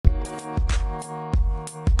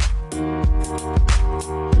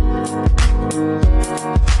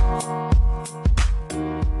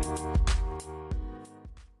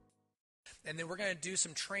going to do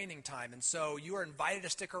some training time. And so you are invited to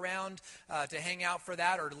stick around to hang out for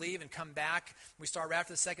that or to leave and come back. We start right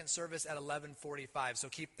after the second service at 11:45. So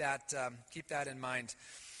keep that in mind.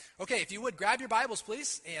 Okay, if you would, grab your Bibles,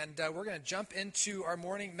 please, and we're going to jump into our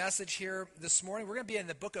morning message here this morning. We're going to be in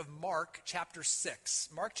the book of Mark, chapter 6.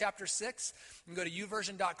 Mark, chapter 6. You can go to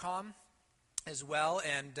uversion.com as well,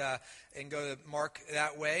 and go to Mark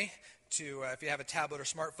that way, to if you have a tablet or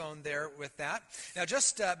smartphone there with that. Now,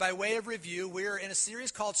 just by way of review, we're in a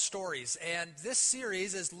series called Stories, and this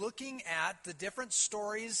series is looking at the different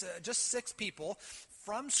stories, just 6 people,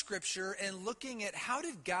 from Scripture, and looking at how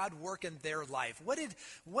did God work in their life? What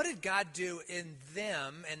did God do in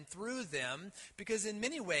them and through them? Because in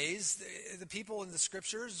many ways, the people in the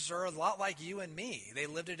Scriptures are a lot like you and me. They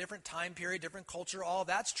lived a different time period, different culture, all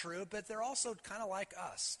that's true, but they're also kind of like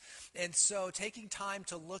us. And so taking time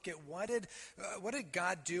to look at what did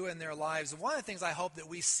God do in their lives? One of the things I hope that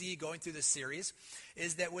we see going through this series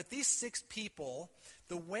is that with these 6 people,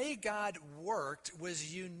 the way God worked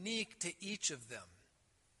was unique to each of them.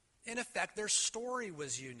 In effect, their story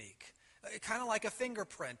was unique, kind of like a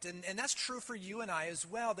fingerprint. And that's true for you and I as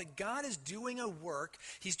well, that God is doing a work.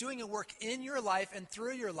 He's doing a work in your life and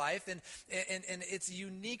through your life, and it's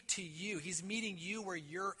unique to you. He's meeting you where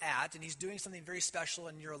you're at, and he's doing something very special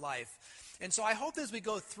in your life. And so I hope that as we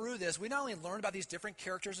go through this, we not only learn about these different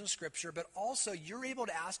characters in Scripture, but also you're able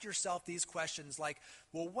to ask yourself these questions like,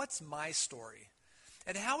 well, what's my story?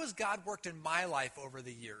 And how has God worked in my life over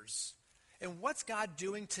the years? And what's God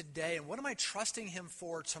doing today? And what am I trusting him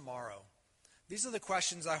for tomorrow? These are the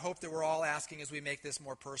questions I hope that we're all asking as we make this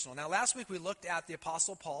more personal. Now, last week we looked at the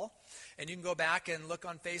Apostle Paul, and you can go back and look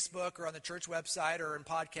on Facebook or on the church website or in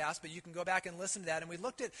podcast, but you can go back and listen to that. And we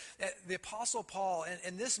looked at the Apostle Paul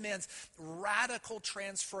and this man's radical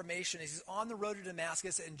transformation as he's on the road to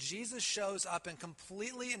Damascus, and Jesus shows up and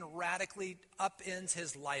completely and radically upends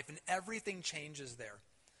his life, and everything changes there.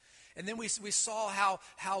 And then we saw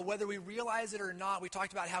how whether we realize it or not, we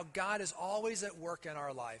talked about how God is always at work in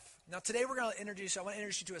our life. Now today I want to introduce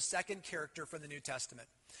you to a second character from the New Testament.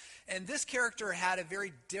 And this character had a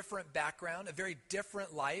very different background, a very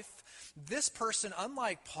different life. This person,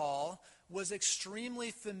 unlike Paul, was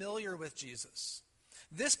extremely familiar with Jesus.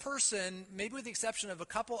 This person, maybe with the exception of a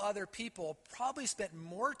couple other people, probably spent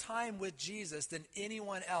more time with Jesus than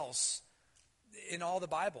anyone else in all the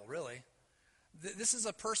Bible, really. This is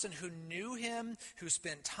a person who knew him, who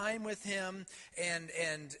spent time with him, and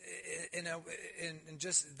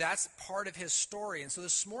just that's part of his story. And so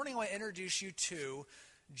this morning I want to introduce you to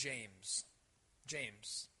James.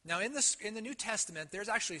 James. Now in the New Testament, there's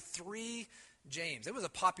actually 3 James. It was a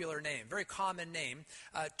popular name, very common name.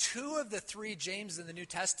 2 of the 3 James in the New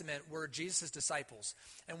Testament were Jesus' disciples,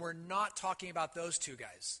 and we're not talking about those 2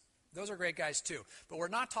 guys. Those are great guys too. But we're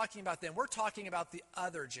not talking about them. We're talking about the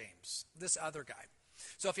other James, this other guy.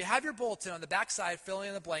 So if you have your bulletin on the back side, filling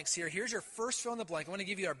in the blanks here, here's your first fill in the blank. I want to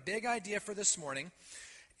give you our big idea for this morning.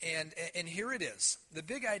 And here it is. The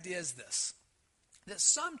big idea is this, that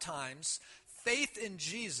sometimes faith in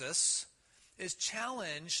Jesus is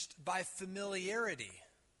challenged by familiarity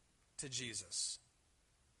to Jesus.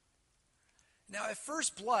 Now, at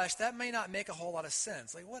first blush, that may not make a whole lot of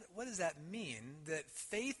sense. Like, what does that mean, that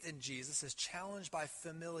faith in Jesus is challenged by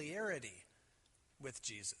familiarity with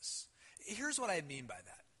Jesus? Here's what I mean by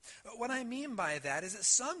that. What I mean by that is that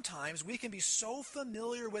sometimes we can be so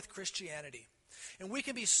familiar with Christianity, and we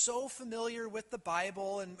can be so familiar with the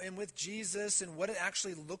Bible and with Jesus and what it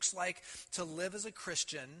actually looks like to live as a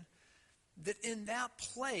Christian, that in that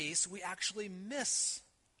place we actually miss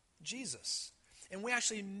Jesus. And we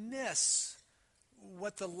actually miss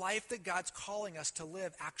what the life that God's calling us to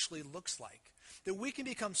live actually looks like. That we can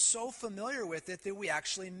become so familiar with it that we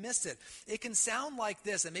actually miss it. It can sound like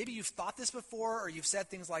this, and maybe you've thought this before, or you've said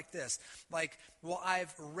things like this, like, well,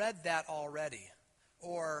 I've read that already,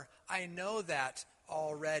 or I know that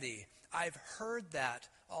already, I've heard that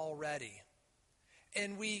already.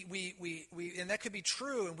 And and that could be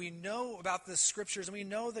true, and we know about the scriptures, and we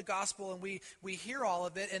know the gospel, and we hear all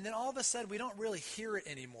of it, and then all of a sudden we don't really hear it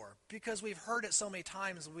anymore because we've heard it so many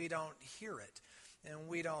times we don't hear it, and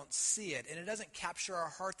we don't see it, and it doesn't capture our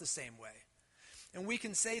heart the same way. And we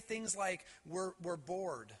can say things like we're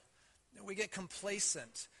bored, we get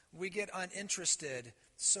complacent, we get uninterested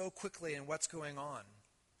so quickly in what's going on.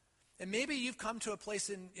 And maybe you've come to a place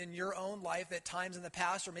in your own life at times in the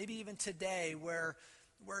past, or maybe even today, where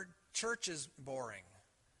church is boring,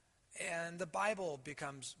 and the Bible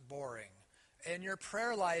becomes boring, and your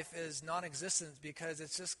prayer life is non-existent because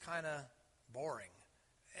it's just kind of boring.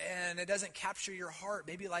 and it doesn't capture your heart,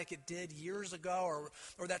 maybe like it did years ago,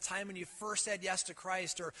 or that time when you first said yes to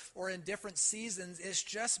Christ, or in different seasons, it's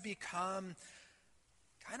just become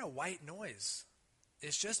kind of white noise.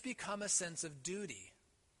 It's just become a sense of duty.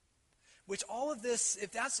 Which all of this,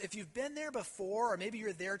 if you've been there before, or maybe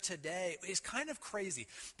you're there today, is kind of crazy,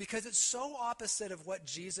 because it's so opposite of what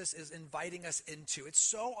Jesus is inviting us into. It's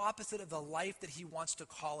so opposite of the life that he wants to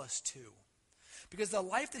call us to. Because the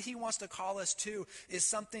life that he wants to call us to is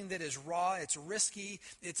something that is raw, it's risky,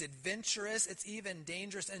 it's adventurous, it's even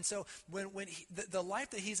dangerous. And so the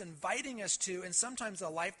life that he's inviting us to, and sometimes the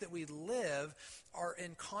life that we live, are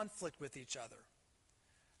in conflict with each other.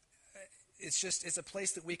 It's a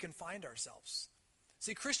place that we can find ourselves.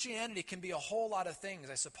 See, Christianity can be a whole lot of things,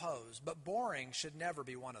 I suppose, but boring should never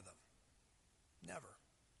be one of them. Never.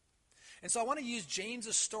 And so I want to use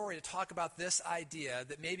James's story to talk about this idea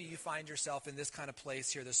that maybe you find yourself in this kind of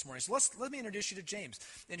place here this morning. So let me introduce you to James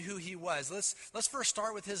and who he was. Let's first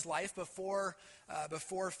start with his life before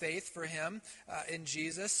faith for him in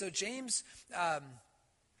Jesus. So James,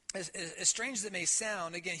 as strange as it may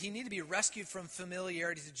sound, again, he needed to be rescued from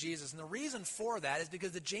familiarity to Jesus. And the reason for that is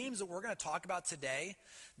because the James that we're going to talk about today,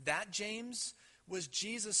 that James was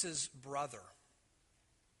Jesus' brother.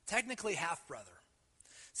 Technically half-brother.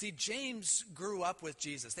 See, James grew up with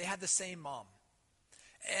Jesus. They had the same mom.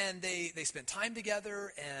 And they spent time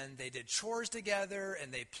together, and they did chores together,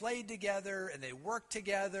 and they played together, and they worked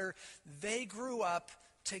together. They grew up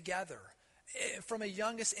together. From a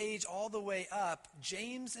youngest age all the way up,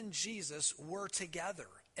 James and Jesus were together,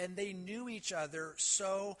 and they knew each other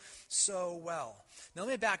so well. Now,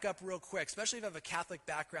 let me back up real quick, especially if you have a Catholic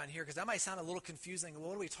background here, because that might sound a little confusing.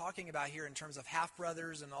 What are we talking about here in terms of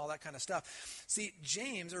half-brothers and all that kind of stuff? See,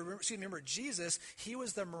 remember, Jesus, he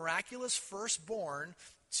was the miraculous firstborn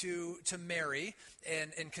to Mary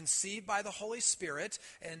and conceived by the Holy Spirit,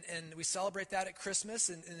 and we celebrate that at Christmas,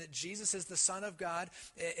 and that Jesus is the Son of God,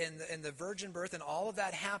 and the virgin birth, and all of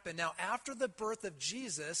that happened. Now, after the birth of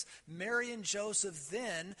Jesus, Mary and Joseph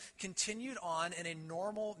then continued on in a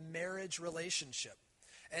normal marriage relationship.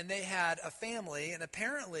 And they had a family, and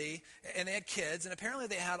they had kids, and apparently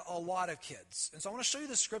they had a lot of kids. And so I want to show you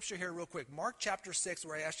the scripture here real quick. Mark chapter 6,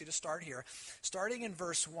 where I asked you to start here, starting in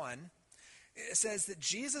verse 1. It says that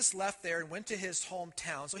Jesus left there and went to his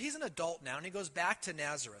hometown. So he's an adult now, and he goes back to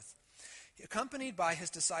Nazareth, accompanied by his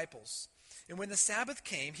disciples. And when the Sabbath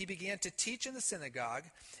came, he began to teach in the synagogue,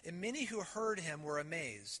 and many who heard him were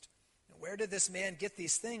amazed. Where did this man get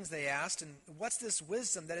these things, they asked, and what's this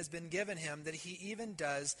wisdom that has been given him that he even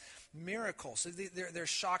does miracles? So they're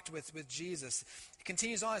shocked with Jesus. It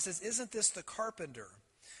continues on, it says, isn't this the carpenter?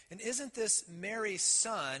 And isn't this Mary's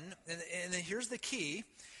son? And here's the key.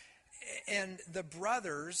 And the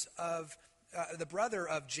brother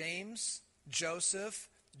of James, Joseph,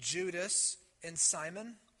 Judas, and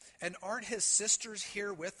Simon, and aren't his sisters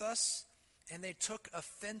here with us? And they took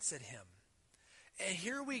offense at him. And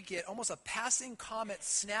here we get almost a passing comment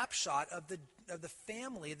snapshot of the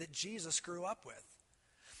family that Jesus grew up with.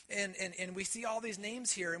 And we see all these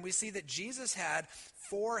names here, and we see that Jesus had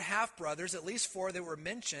 4 half-brothers, at least 4 that were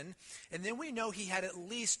mentioned, and then we know he had at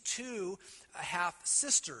least 2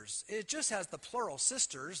 half-sisters. It just has the plural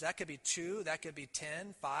sisters. That could be 2, that could be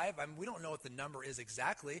 10, 5. I mean, we don't know what the number is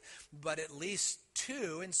exactly, but at least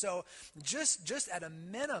 2. And so just at a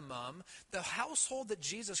minimum, the household that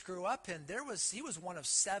Jesus grew up in, he was one of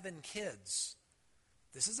 7 kids.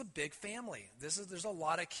 This is a big family. There's a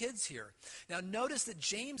lot of kids here. Now notice that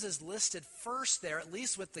James is listed first there, at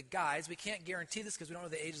least with the guys. We can't guarantee this because we don't know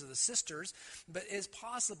the ages of the sisters, but it's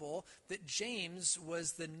possible that James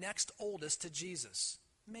was the next oldest to Jesus.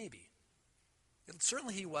 Maybe.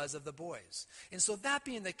 Certainly he was of the boys. And so that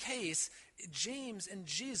being the case, James and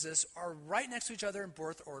Jesus are right next to each other in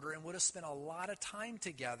birth order and would have spent a lot of time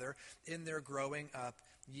together in their growing up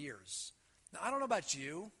years. Now I don't know about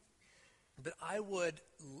you, but I would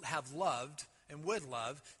have loved and would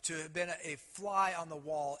love to have been a fly on the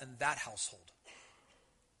wall in that household.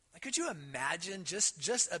 Like, could you imagine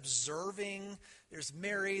just observing, there's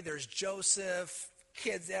Mary, there's Joseph,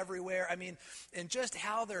 kids everywhere. I mean, and just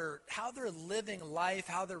how they're living life,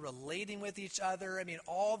 how they're relating with each other. I mean,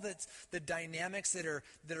 all the dynamics that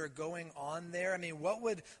are going on there. I mean, what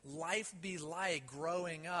would life be like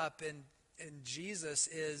growing up and Jesus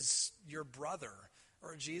is your brother?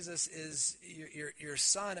 Or Jesus is your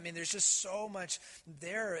son. I mean, there's just so much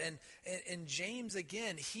there. And James,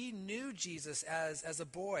 again, he knew Jesus as a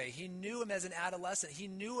boy. He knew him as an adolescent. He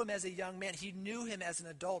knew him as a young man. He knew him as an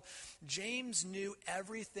adult. James knew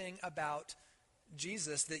everything about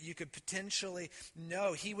Jesus that you could potentially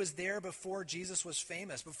know. He was there before Jesus was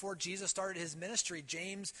famous. Before Jesus started his ministry,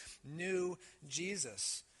 James knew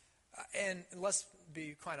Jesus. And let's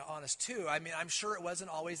be kind of honest too. I mean, I'm sure it wasn't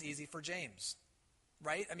always easy for James,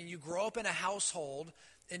 right? I mean, you grow up in a household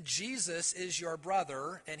and Jesus is your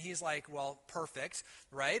brother, and he's like, well, perfect,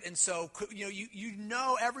 right? And so, you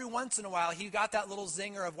know every once in a while he got that little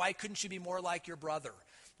zinger of, why couldn't you be more like your brother?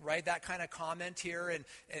 Right, that kind of comment here,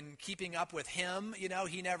 and keeping up with him,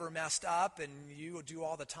 he never messed up, and you do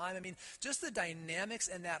all the time. I mean, just the dynamics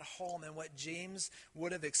in that home and what James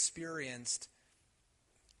would have experienced,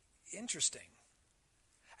 interesting.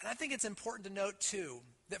 And I think it's important to note, too,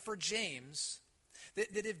 that for James, that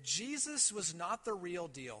if Jesus was not the real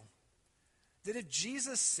deal, that if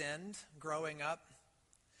Jesus sinned growing up,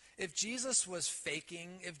 if Jesus was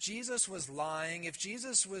faking, if Jesus was lying, if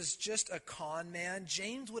Jesus was just a con man,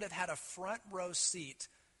 James would have had a front row seat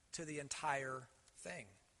to the entire thing.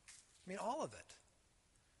 I mean, all of it.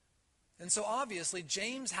 And so obviously,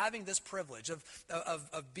 James having this privilege of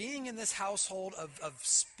being in this household, of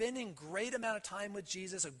spending great amount of time with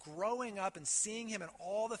Jesus, of growing up and seeing him in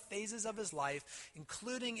all the phases of his life,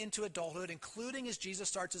 including into adulthood, including as Jesus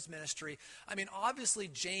starts his ministry. I mean, obviously,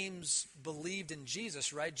 James believed in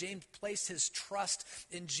Jesus, right? James placed his trust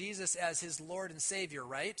in Jesus as his Lord and Savior,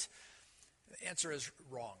 right? The answer is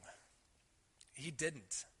wrong. He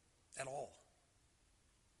didn't at all.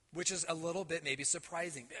 Which is a little bit maybe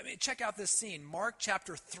surprising. I mean, check out this scene. Mark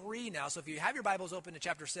chapter 3 now. So if you have your Bibles open to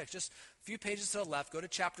chapter 6, just a few pages to the left, go to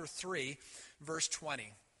chapter 3, verse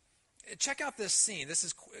 20. Check out this scene. This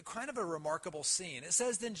is kind of a remarkable scene. It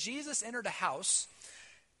says, then Jesus entered a house,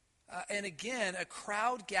 and again a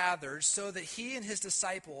crowd gathered so that he and his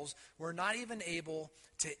disciples were not even able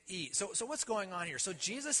to eat. So what's going on here? So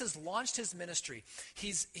Jesus has launched his ministry.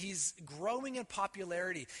 He's growing in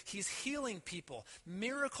popularity. He's healing people.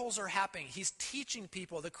 Miracles are happening. He's teaching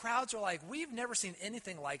people. The crowds are like, we've never seen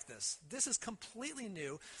anything like this. This is completely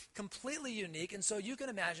new, completely unique. And so you can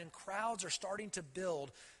imagine crowds are starting to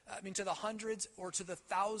build, to the hundreds or to the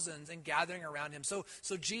thousands and gathering around him. So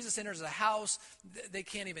Jesus enters a house. They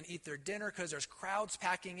can't even eat their dinner because there's crowds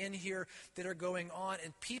packing in here that are going on.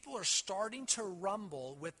 And people are starting to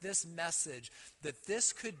rumble with this message that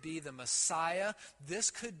this could be the Messiah.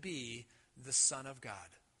 This could be the Son of God.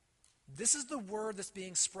 This is the word that's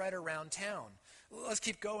being spread around town. Let's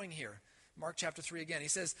keep going here. Mark chapter 3 again. He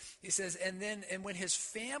says, and when his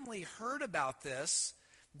family heard about this,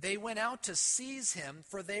 they went out to seize him,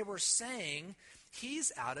 for they were saying,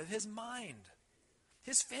 he's out of his mind.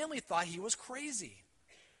 His family thought he was crazy.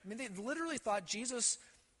 I mean, they literally thought Jesus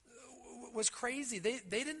was crazy. They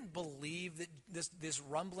didn't believe that this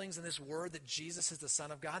rumblings and this word that Jesus is the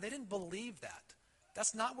Son of God. They didn't believe that.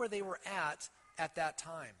 That's not where they were at that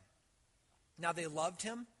time. Now, they loved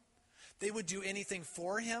him. They would do anything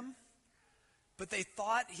for him, but they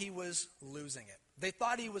thought he was losing it. They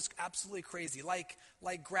thought he was absolutely crazy. Like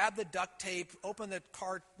grab the duct tape, open the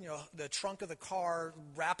car, the trunk of the car,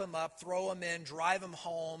 wrap him up, throw him in, drive him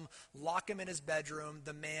home, lock him in his bedroom.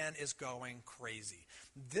 The man is going crazy.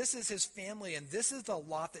 This is his family, and this is the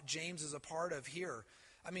lot that James is a part of here.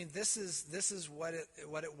 I mean, this is what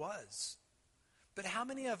it was. But how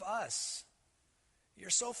many of us,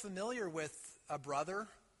 you're so familiar with a brother?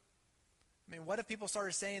 I mean, what if people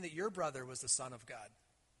started saying that your brother was the Son of God?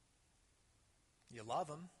 You love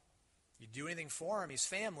him. You do anything for him. He's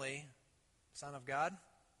family. Son of God.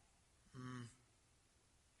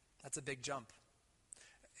 That's a big jump.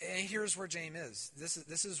 And here's where James is.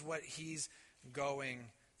 This is what he's going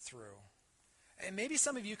through. And maybe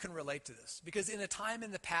some of you can relate to this, because in a time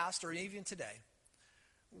in the past or even today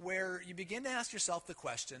where you begin to ask yourself the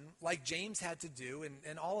question, like James had to do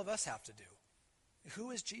and all of us have to do,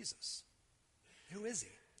 who is Jesus? Who is he?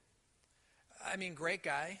 I mean, great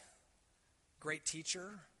guy. Great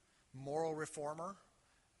teacher, moral reformer.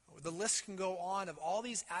 The list can go on of all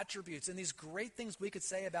these attributes and these great things we could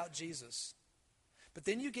say about Jesus. But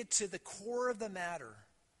then you get to the core of the matter,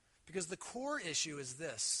 because the core issue is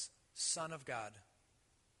this: Son of God.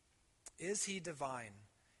 Is he divine?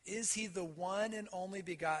 Is he the one and only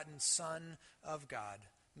begotten Son of God,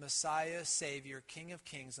 Messiah, Savior, King of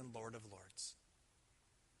kings, and Lord of lords?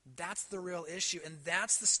 That's the real issue, and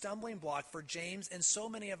that's the stumbling block for James and so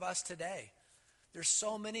many of us today. There's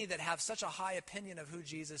so many that have such a high opinion of who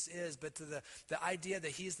Jesus is, but to the idea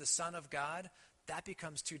that he's the Son of God, that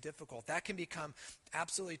becomes too difficult. That can become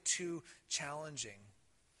absolutely too challenging.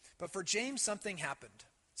 But for James, something happened.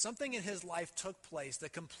 Something in his life took place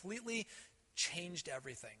that completely changed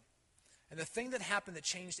everything. And the thing that happened that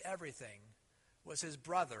changed everything was his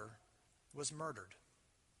brother was murdered.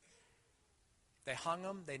 They hung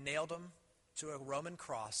him, they nailed him to a Roman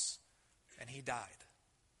cross, and he died.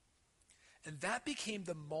 And that became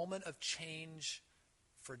the moment of change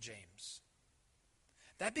for James.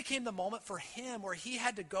 That became the moment for him where he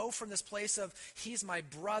had to go from this place of, he's my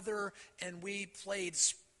brother, and we played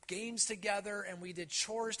games together, and we did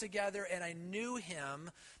chores together, and I knew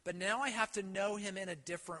him, but now I have to know him in a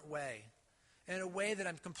different way. In a way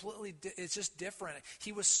that it's just different.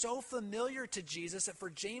 He was so familiar to Jesus that for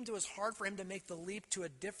James it was hard for him to make the leap to a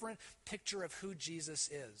different picture of who Jesus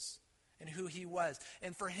is and who he was.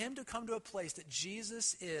 And for him to come to a place that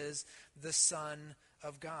Jesus is the Son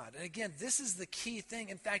of God. And again, this is the key thing.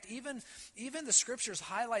 In fact, even the scriptures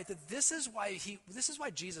highlight that this is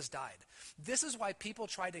why Jesus died. This is why people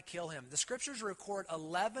tried to kill him. The scriptures record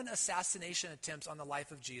 11 assassination attempts on the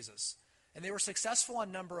life of Jesus. And they were successful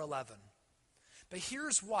on number 11. But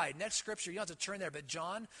here's why. Next scripture, you don't have to turn there, but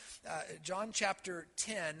John chapter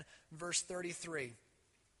 10, verse 33.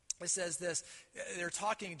 It says this, they're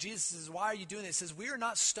talking, Jesus says, why are you doing this? He says, we are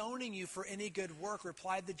not stoning you for any good work,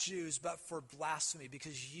 replied the Jews, but for blasphemy,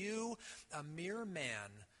 because you, a mere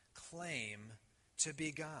man, claim to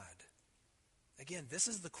be God. Again, this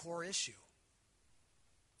is the core issue.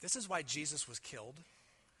 This is why Jesus was killed.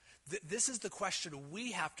 This is the question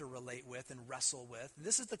we have to relate with and wrestle with.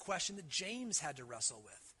 This is the question that James had to wrestle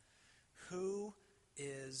with. Who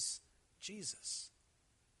is Jesus?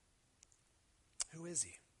 Who is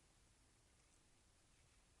he?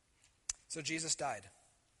 So Jesus died.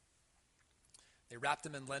 They wrapped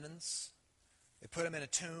him in linens. They put him in a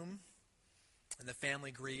tomb, and the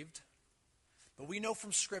family grieved. But we know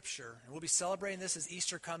from Scripture, and we'll be celebrating this as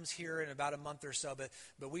Easter comes here in about a month or so,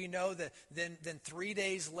 but we know that then 3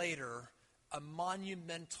 days later, a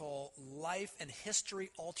monumental life and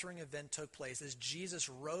history-altering event took place as Jesus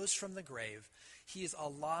rose from the grave. He is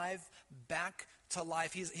alive, back to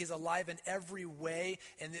life. He's alive in every way,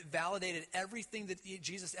 and it validated everything that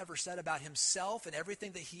Jesus ever said about himself and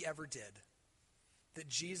everything that he ever did. That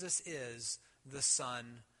Jesus is the Son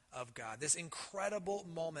of God. This incredible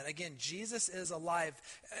moment. Again, Jesus is alive.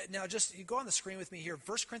 Now, just you go on the screen with me here.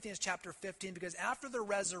 1 Corinthians chapter 15, because after the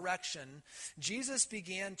resurrection, Jesus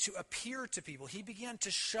began to appear to people. He began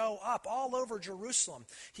to show up all over Jerusalem.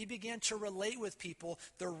 He began to relate with people.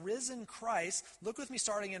 The risen Christ, look with me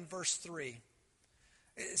starting in verse 3.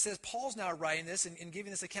 It says, Paul's now writing this and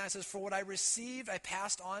giving this account. It says, for what I received, I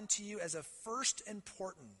passed on to you as of first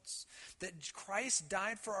importance, that Christ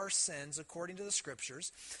died for our sins according to the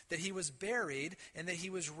Scriptures, that he was buried, and that he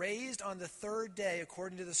was raised on the third day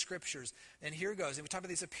according to the Scriptures. And here it goes. And we talk about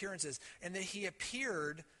these appearances. And that he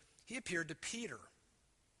appeared to Peter.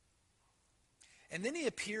 And then he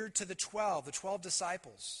appeared to the 12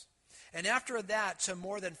 disciples. And after that, to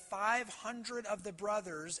more than 500 of the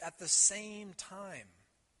brothers at the same time,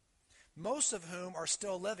 most of whom are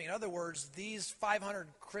still living. In other words, these 500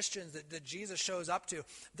 Christians that Jesus shows up to,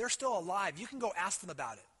 they're still alive. You can go ask them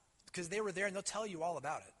about it because they were there and they'll tell you all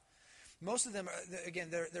about it. Most of them, again,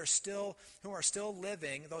 they're still, who are still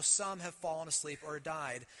living, though some have fallen asleep or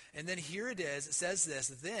died. And then here it is, it says this,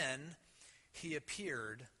 then he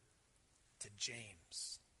appeared to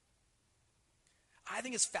James. I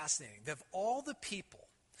think it's fascinating that of all the people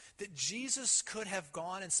that Jesus could have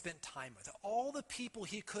gone and spent time with, all the people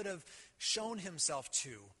he could have shown himself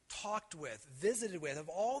to, talked with, visited with, of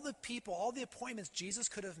all the people, all the appointments Jesus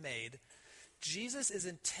could have made, Jesus is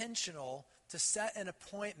intentional to set an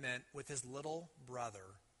appointment with his little brother,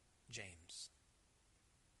 James.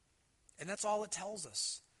 And that's all it tells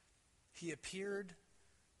us. He appeared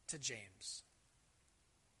to James.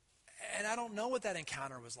 And I don't know what that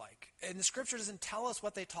encounter was like. And the Scripture doesn't tell us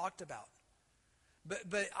what they talked about.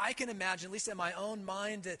 But I can imagine, at least in my own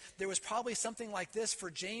mind, that there was probably something like this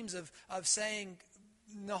for James of saying,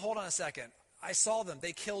 no, hold on a second. I saw them.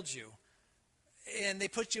 They killed you. And they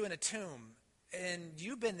put you in a tomb. And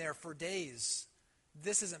you've been there for days.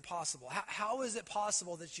 This isn't possible. How is it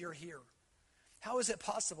possible that you're here? How is it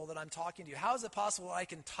possible that I'm talking to you? How is it possible that I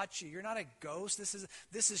can touch you? You're not a ghost.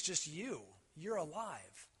 This is just you. You're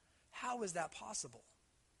alive. How is that possible?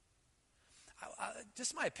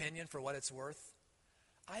 Just my opinion for what it's worth.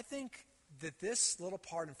 I think that this little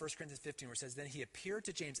part in 1 Corinthians 15 where it says, then he appeared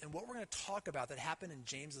to James, and what we're going to talk about that happened in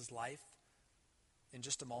James's life in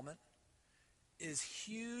just a moment is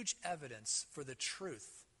huge evidence for the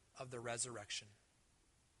truth of the resurrection.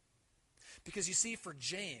 Because you see, for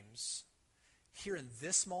James, here in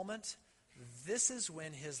this moment, this is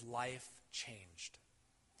when his life changed.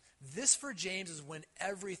 This for James is when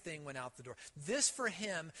everything went out the door. This for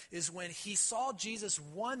him is when he saw Jesus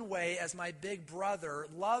one way as my big brother,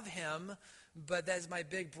 love him, but that is my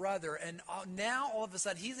big brother. And now, all of a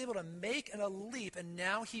sudden, he's able to make a leap, and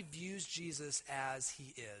now he views Jesus as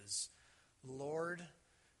he is. Lord,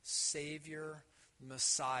 Savior,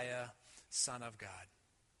 Messiah, Son of God.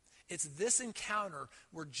 It's this encounter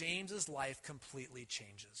where James's life completely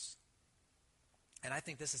changes. And I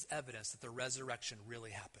think this is evidence that the resurrection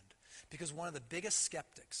really happened. Because one of the biggest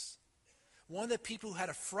skeptics, one of the people who had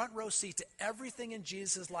a front row seat to everything in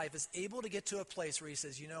Jesus' life, is able to get to a place where he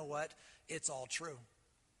says, you know what? It's all true.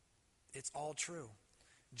 It's all true.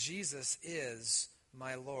 Jesus is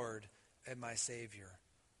my Lord and my Savior.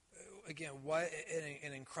 Again, what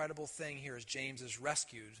an incredible thing here is James is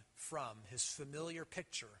rescued from his familiar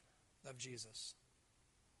picture of Jesus.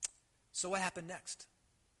 So what happened next?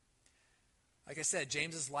 Like I said,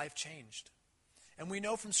 James's life changed. And we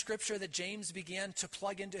know from Scripture that James began to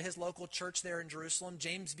plug into his local church there in Jerusalem.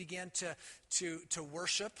 James began to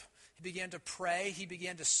worship. He began to pray. He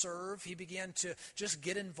began to serve. He began to just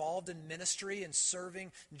get involved in ministry and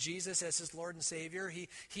serving Jesus as his Lord and Savior.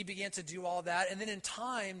 He began to do all that. And then in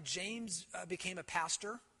time, James became a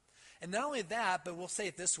pastor. And not only that, but we'll say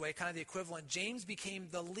it this way, kind of the equivalent, James became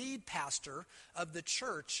the lead pastor of the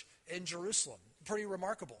church in Jerusalem. Pretty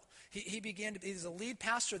remarkable. He's a lead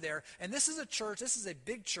pastor there. And this is a church, this is a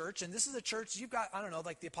big church, and this is a church, you've got, I don't know,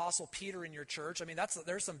 like the Apostle Peter in your church. I mean,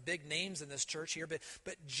 there's some big names in this church here,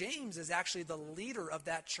 but James is actually the leader of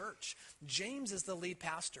that church. James is the lead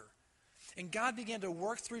pastor. And God began to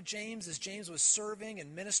work through James as James was serving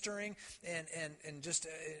and ministering and just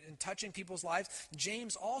touching people's lives.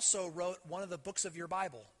 James also wrote one of the books of your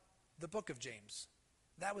Bible, the book of James.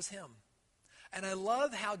 That was him. And I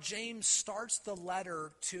love how James starts the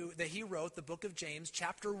letter that he wrote, the book of James,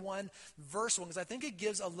 chapter 1, verse 1, because I think it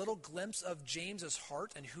gives a little glimpse of James's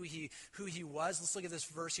heart and who he was. Let's look at this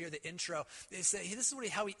verse here, the intro. This is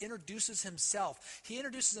how he introduces himself. He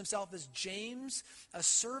introduces himself as James, a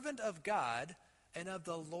servant of God and of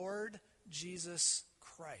the Lord Jesus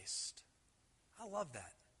Christ. I love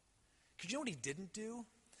that. Because you know what he didn't do?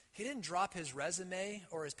 He didn't drop his resume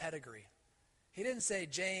or his pedigree. He didn't say,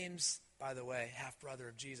 James, by the way, half-brother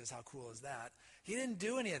of Jesus, how cool is that? He didn't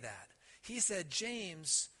do any of that. He said,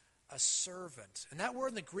 James, a servant. And that word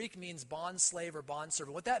in the Greek means bond-slave or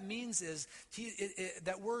bond-servant. What that means is,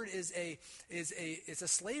 that word it's a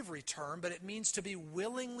slavery term, but it means to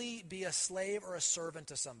willingly be a slave or a servant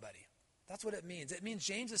to somebody. That's what it means. It means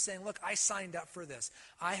James is saying, look, I signed up for this.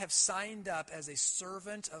 I have signed up as a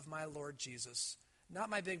servant of my Lord Jesus,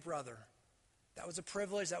 not my big brother. That was a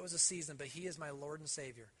privilege, that was a season, but he is my Lord and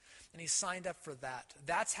Savior. And he signed up for that.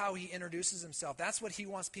 That's how he introduces himself. That's what he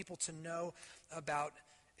wants people to know about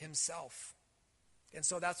himself. And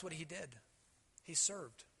so that's what he did. He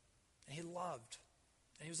served, and he loved,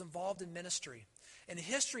 and he was involved in ministry. And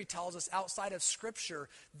history tells us outside of Scripture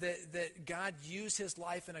that God used his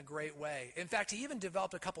life in a great way. In fact, he even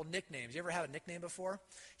developed a couple nicknames. You ever had a nickname before?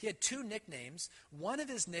 He had two nicknames. One of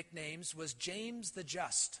his nicknames was James the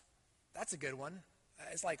Just. That's a good one.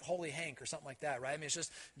 It's like Holy Hank or something like that, right? I mean, it's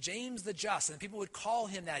just James the Just, and people would call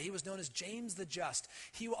him that. He was known as James the Just.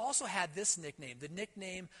 He also had this nickname, the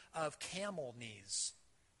nickname of Camel Knees.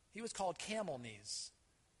 He was called Camel Knees.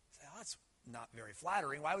 You say, oh, that's not very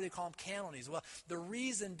flattering. Why would they call him Camel Knees? Well, the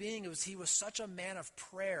reason being was he was such a man of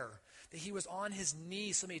prayer that he was on his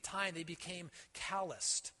knees so many times they became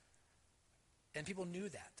calloused. And people knew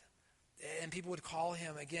that. And people would call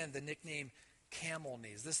him, again, the nickname Camel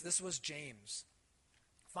Knees. This was James.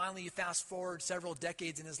 Finally, you fast forward several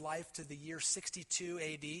decades in his life to the year 62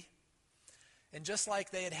 AD. And just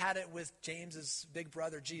like they had it with James's big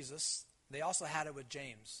brother Jesus, they also had it with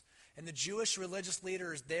James. And the Jewish religious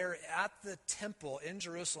leaders there at the temple in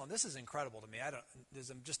Jerusalem, this is incredible to me. This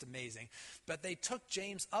is just amazing. But they took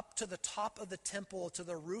James up to the top of the temple, to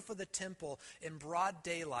the roof of the temple in broad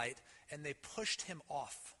daylight, and they pushed him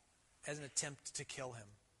off as an attempt to kill him.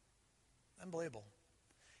 Unbelievable.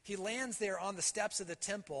 He lands there on the steps of the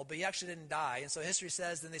temple, but he actually didn't die. And so history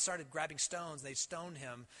says then they started grabbing stones, and they stoned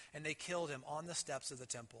him, and they killed him on the steps of the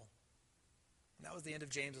temple. And that was the end of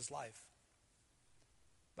James's life.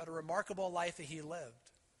 But a remarkable life that he lived.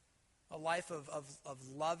 A life of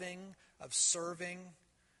loving, of serving,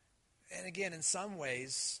 and again, in some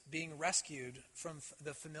ways, being rescued from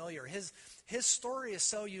the familiar. His story is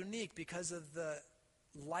so unique because of the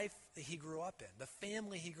life that he grew up in, the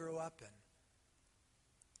family he grew up in.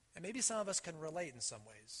 And maybe some of us can relate in some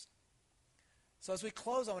ways. So as we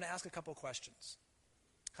close, I want to ask a couple questions.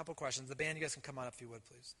 The band, you guys can come on up if you would,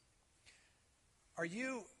 please. Are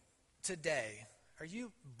you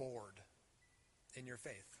bored in your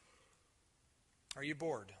faith? Are you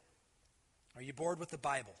bored? Are you bored with the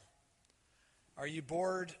Bible? Are you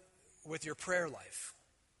bored with your prayer life.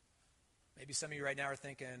 Maybe some of you right now are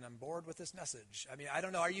thinking, I'm bored with this message. I mean, I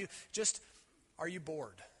don't know. Are you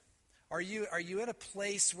bored? Are you in a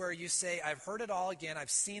place where you say, I've heard it all again, I've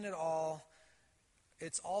seen it all,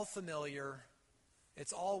 it's all familiar,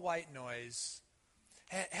 it's all white noise?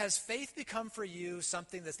 Has faith become for you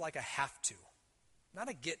something that's like a have to? Not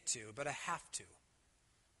a get to, but a have to.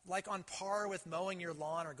 Like on par with mowing your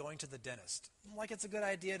lawn or going to the dentist. Like it's a good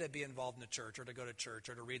idea to be involved in a church or to go to church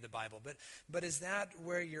or to read the Bible. But is that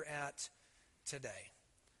where you're at today?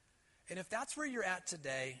 And if that's where you're at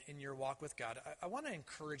today in your walk with God, I want to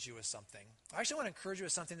encourage you with something. I actually want to encourage you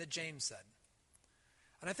with something that James said.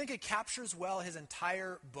 And I think it captures well his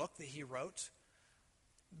entire book that he wrote.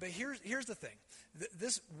 But here's the thing.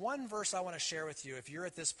 This one verse I want to share with you, if you're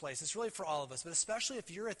at this place, it's really for all of us, but especially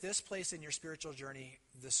if you're at this place in your spiritual journey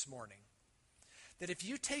this morning, that if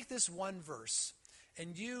you take this one verse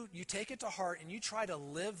and you take it to heart and you try to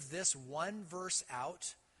live this one verse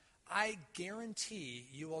out, I guarantee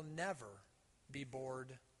you will never be bored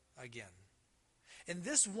again. And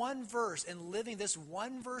this one verse and living this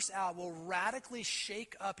one verse out will radically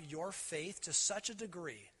shake up your faith to such a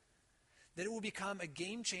degree that it will become a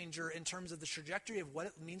game changer in terms of the trajectory of what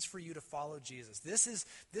it means for you to follow Jesus. This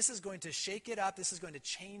is going to shake it up. This is going to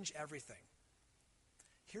change everything.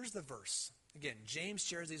 Here's the verse. Again, James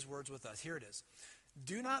shares these words with us. Here it is.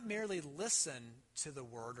 Do not merely listen to the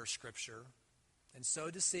word or scripture and so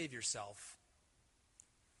deceive yourself.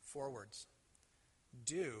 4 words.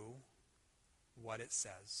 Do what it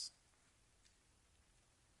says.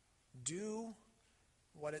 Do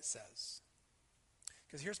what it says.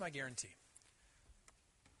 Because here's my guarantee.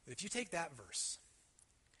 If you take that verse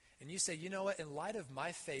and you say, you know what, in light of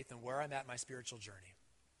my faith and where I'm at in my spiritual journey,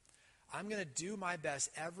 I'm going to do my best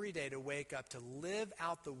every day to wake up to live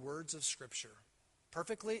out the words of Scripture.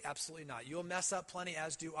 Perfectly? Absolutely not. You'll mess up plenty,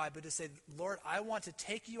 as do I, but to say, Lord, I want to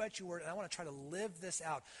take you at your word, and I want to try to live this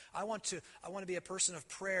out. I want to be a person of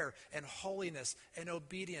prayer and holiness and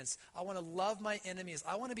obedience. I want to love my enemies.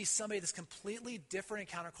 I want to be somebody that's completely different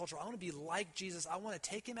and countercultural. I want to be like Jesus. I want to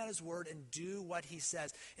take him at his word and do what he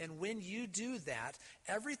says. And when you do that,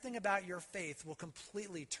 everything about your faith will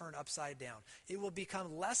completely turn upside down. It will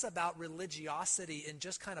become less about religiosity and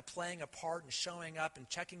just kind of playing a part and showing up and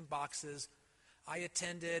checking boxes. I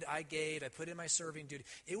attended, I gave, I put in my serving duty.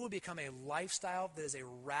 It will become a lifestyle that is a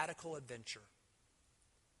radical adventure.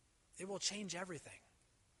 It will change everything.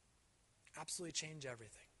 Absolutely change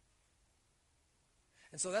everything.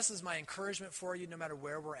 And so this is my encouragement for you no matter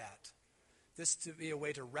where we're at. This to be a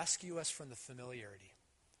way to rescue us from the familiarity,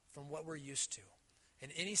 from what we're used to, in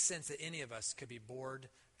any sense that any of us could be bored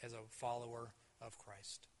as a follower of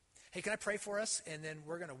Christ. Hey, can I pray for us? And then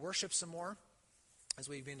we're going to worship some more as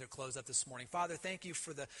we begin to close up this morning. Father, thank you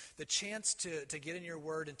for the chance to get in your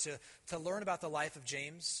word and to learn about the life of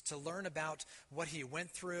James, to learn about what he went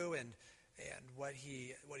through and what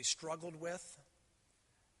he struggled with.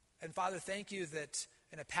 And Father, thank you that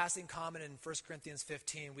in a passing comment in 1 Corinthians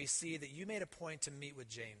 15, we see that you made a point to meet with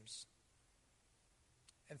James.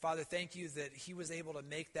 And Father, thank you that he was able to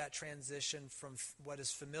make that transition from what is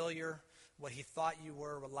familiar, what he thought you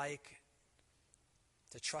were like,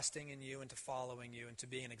 to trusting in you and to following you and to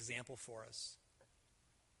being an example for us.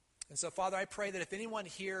 And so, Father, I pray that if anyone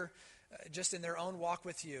here, just in their own walk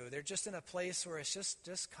with you, they're just in a place where it's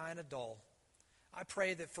just kind of dull, I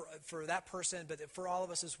pray that for that person, but for all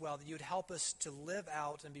of us as well, that you'd help us to live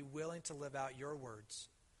out and be willing to live out your words,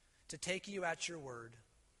 to take you at your word.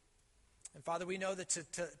 And Father, we know that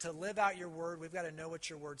to live out your word, we've got to know what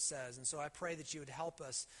your word says. And so I pray that you would help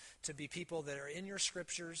us to be people that are in your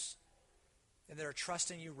scriptures and that are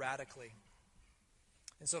trusting you radically.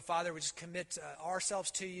 And so, Father, we just commit ourselves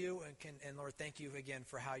to you. And Lord, thank you again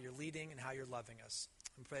for how you're leading and how you're loving us.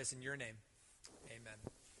 We pray this in your name. Amen.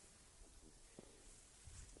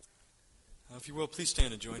 If you will, please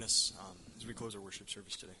stand and join us as we close our worship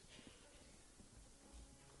service today.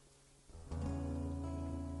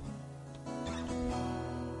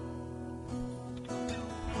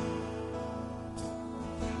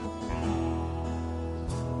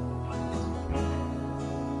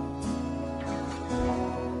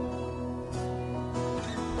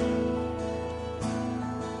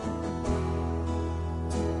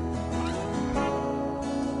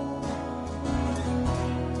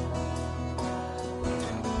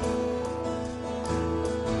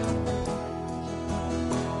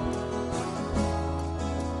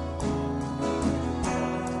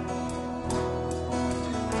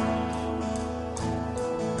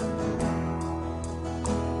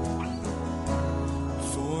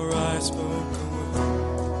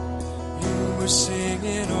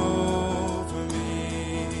 Singing over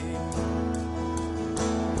me.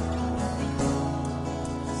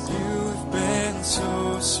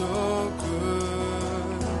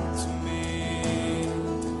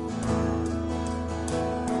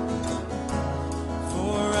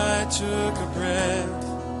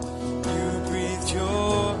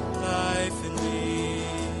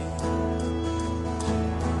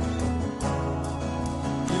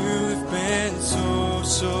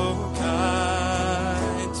 so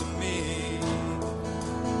kind to me.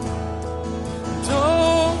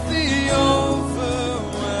 Oh, the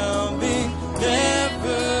overwhelming,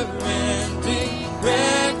 never-ending,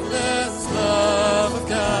 reckless love of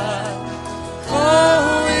God.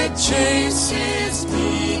 Oh, it chases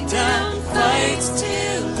me down, fights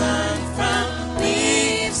till I'm found,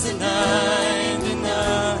 leaves the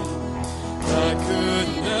 99. I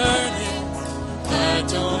couldn't earn it, I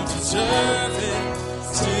don't deserve it.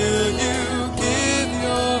 Till you give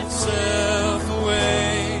yourself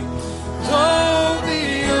away. Oh, the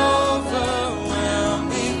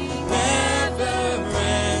overwhelming,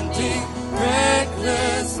 never-ending,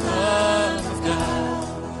 reckless love of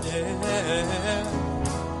God. Yeah.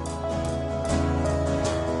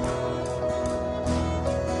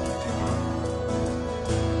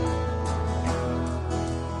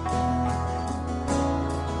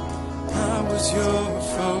 I was your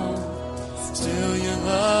foe, still your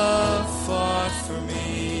love fought for me.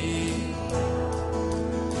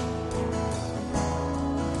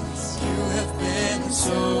 You have been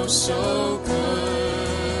so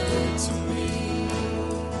good to me.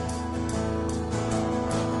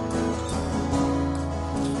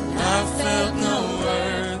 I felt no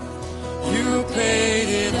worth, you paid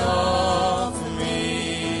it all for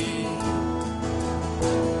me.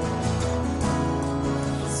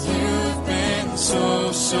 You've been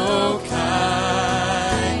so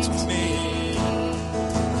kind to me.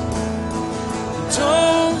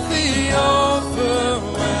 Don't the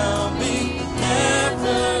overwhelming,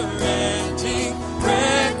 never-ending,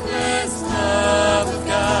 reckless love of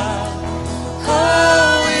God.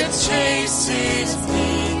 Oh, it chases me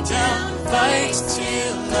down, fights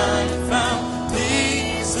till I'm found,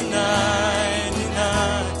 leaves the 99.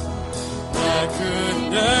 I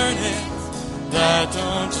couldn't earn it, I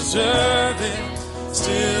don't deserve it.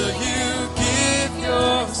 Still you give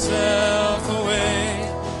yourself away.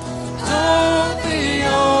 Oh, the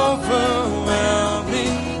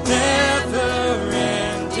overwhelming,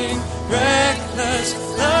 never-ending, reckless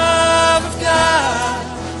love of God.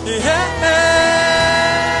 Yeah.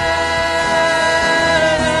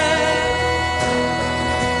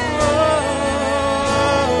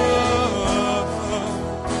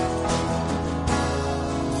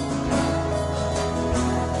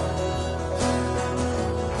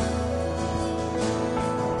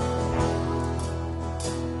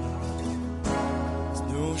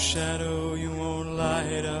 Shadow you won't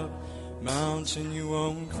light up, mountain you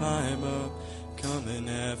won't climb up, coming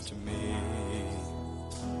after me.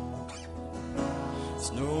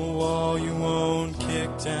 There's no wall you won't kick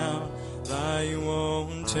down, lie you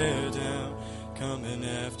won't tear down, coming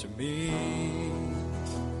after me.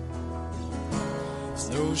 There's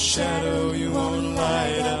no shadow you won't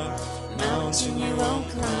light up, mountain you won't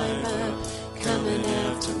climb up, coming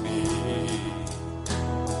after me.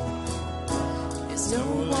 No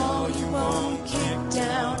wall you won't kick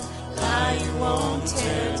down, lie you won't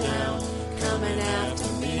tear down, coming after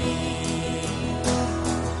me.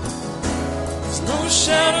 There's no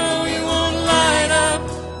shadow you won't light up,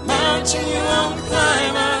 mountain you won't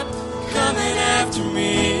climb up, coming after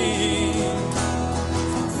me.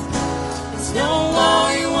 There's no wall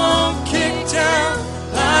you won't kick down,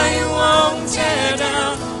 lie you won't tear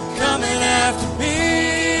down, coming after me.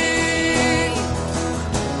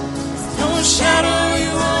 Shadow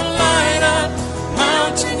you won't light up,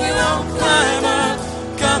 mountain you won't climb up,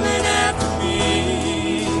 coming after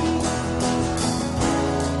me.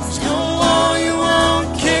 There's no wall you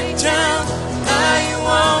won't kick down, lie you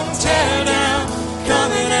won't tear down,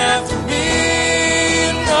 coming after me.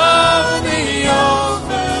 And oh, the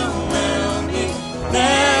overwhelming,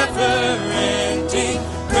 never-ending,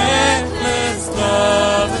 reckless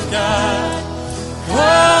love of God.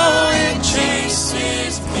 Oh, it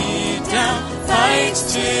chases me down,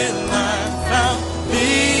 fights till I'm found,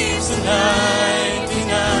 leaves the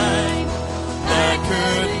 99. I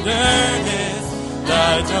couldn't earn it,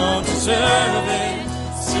 I don't deserve it,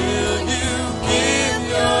 still you give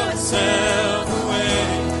yourself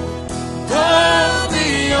away. Oh,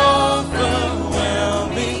 the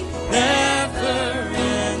overwhelming,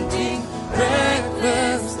 never-ending,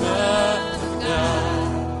 reckless love of God.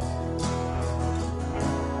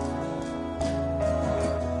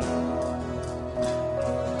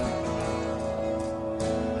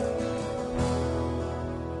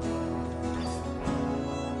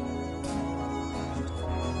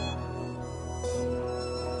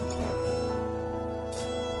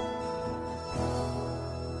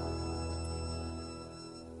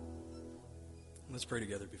 Let's pray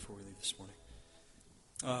together before we leave this morning.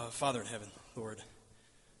 Father in heaven, Lord,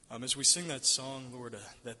 as we sing that song, Lord,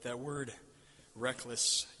 that word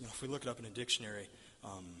reckless, if we look it up in a dictionary,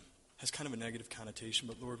 has kind of a negative connotation.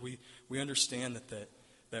 But Lord, we understand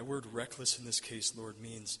that word reckless in this case, Lord,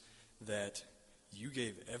 means that you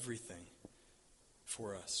gave everything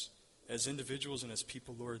for us. As individuals and as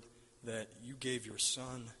people, Lord, that you gave your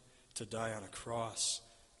Son to die on a cross,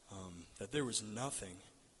 that there was nothing,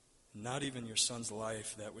 not even your Son's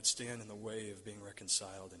life, that would stand in the way of being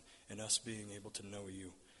reconciled and us being able to know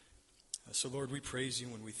you. So, Lord, we praise you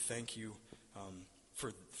and we thank you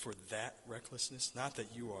for that recklessness. Not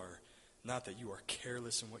that you are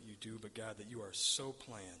careless in what you do, but God, that you are so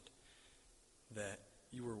planned that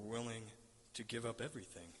you were willing to give up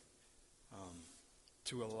everything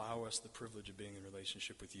to allow us the privilege of being in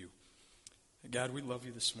relationship with you. God, we love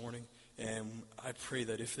you this morning, and I pray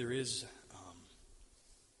that if there is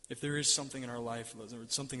something in our life,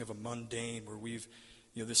 something of a mundane where we've,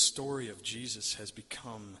 this story of Jesus has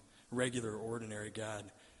become regular, ordinary, God,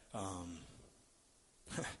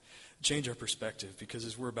 change our perspective, because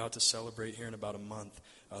as we're about to celebrate here in about a month,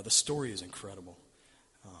 the story is incredible.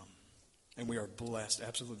 And we are blessed,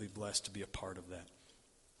 absolutely blessed, to be a part of that.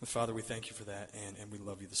 But Father, we thank you for that, and we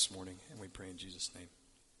love you this morning, and we pray in Jesus' name.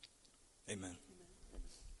 Amen.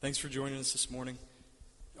 Thanks for joining us this morning.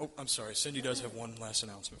 Oh, I'm sorry. Cindy does have one last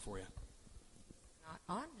announcement for you. Not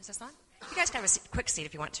on? Is this on? You guys can have a quick seat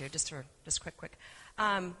if you want to, just quick.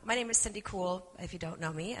 My name is Cindy Kuhl, if you don't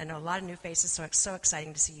know me. I know a lot of new faces, so it's so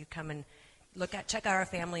exciting to see you come and check out our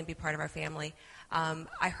family and be part of our family.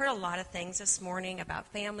 I heard a lot of things this morning about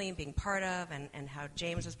family and being part of, and how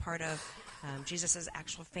James was part of Jesus'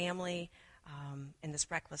 actual family, and this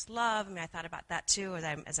reckless love. I thought about that too what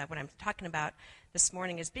I'm talking about this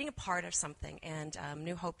morning is being a part of something. And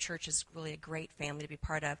New Hope Church is really a great family to be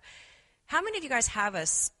part of. How many of you guys have a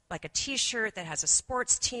T-shirt that has a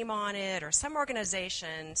sports team on it, or some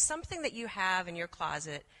organization, something that you have in your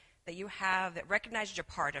closet that recognizes you're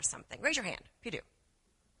part of something? Raise your hand if you do.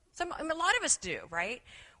 A lot of us do, right?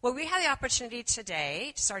 Well, we have the opportunity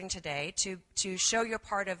today, starting today, to show you're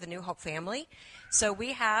part of the New Hope family. So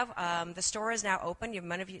we have, the store is now open.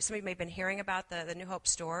 Some of you may have been hearing about the New Hope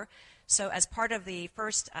store. So as part of the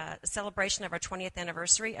first celebration of our 20th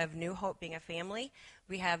anniversary of New Hope being a family,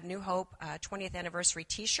 we have New Hope 20th anniversary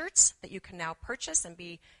T-shirts that you can now purchase and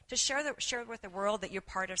to share with the world that you're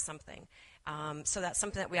part of something. So that's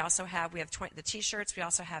something that we also have. We have the T-shirts. We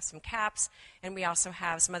also have some caps, and we also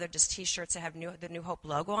have some other just T-shirts that have the New Hope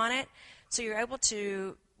logo on it. So you're able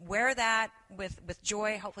to wear that with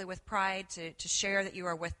joy, hopefully with pride, to share that you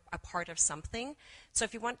are with a part of something. So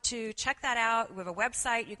if you want to check that out, we have a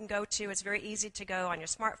website you can go to. It's very easy to go on your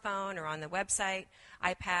smartphone or on the website,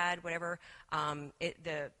 iPad, whatever.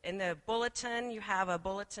 In the bulletin, you have a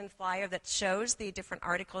bulletin flyer that shows the different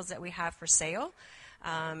articles that we have for sale.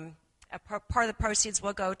 A part of the proceeds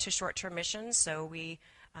will go to short-term missions, so we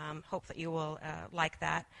hope that you will like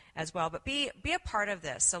that as well. But be a part of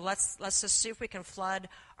this. So let's just see if we can flood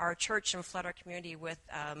our church and flood our community with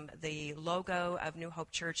the logo of New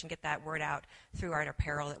Hope Church and get that word out through our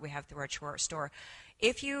apparel that we have through our store.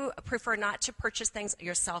 If you prefer not to purchase things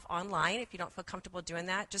yourself online, if you don't feel comfortable doing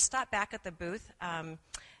that, just stop back at the booth.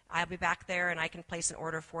 I'll be back there, and I can place an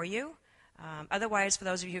order for you. Otherwise, for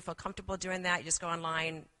those of you who feel comfortable doing that, you just go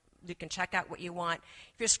online. You can check out what you want.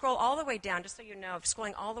 If you scroll all the way down, just so you know, if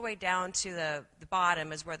scrolling all the way down to the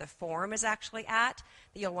bottom is where the form is actually at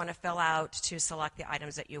that you'll want to fill out to select the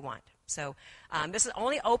items that you want. So this is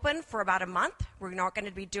only open for about a month. We're not going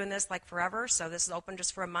to be doing this like forever, so this is open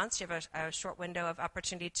just for a month. So you have a short window of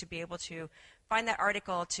opportunity to be able to find that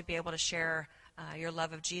article, to be able to share your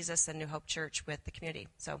love of Jesus and New Hope Church with the community.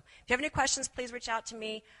 So if you have any questions, please reach out to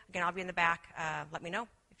me. Again, I'll be in the back. Let me know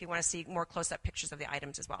if you want to see more close-up pictures of the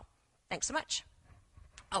items as well. Thanks so much.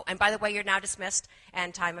 Oh, and by the way, you're now dismissed,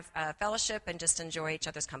 and time of fellowship, and just enjoy each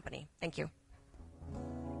other's company. Thank you.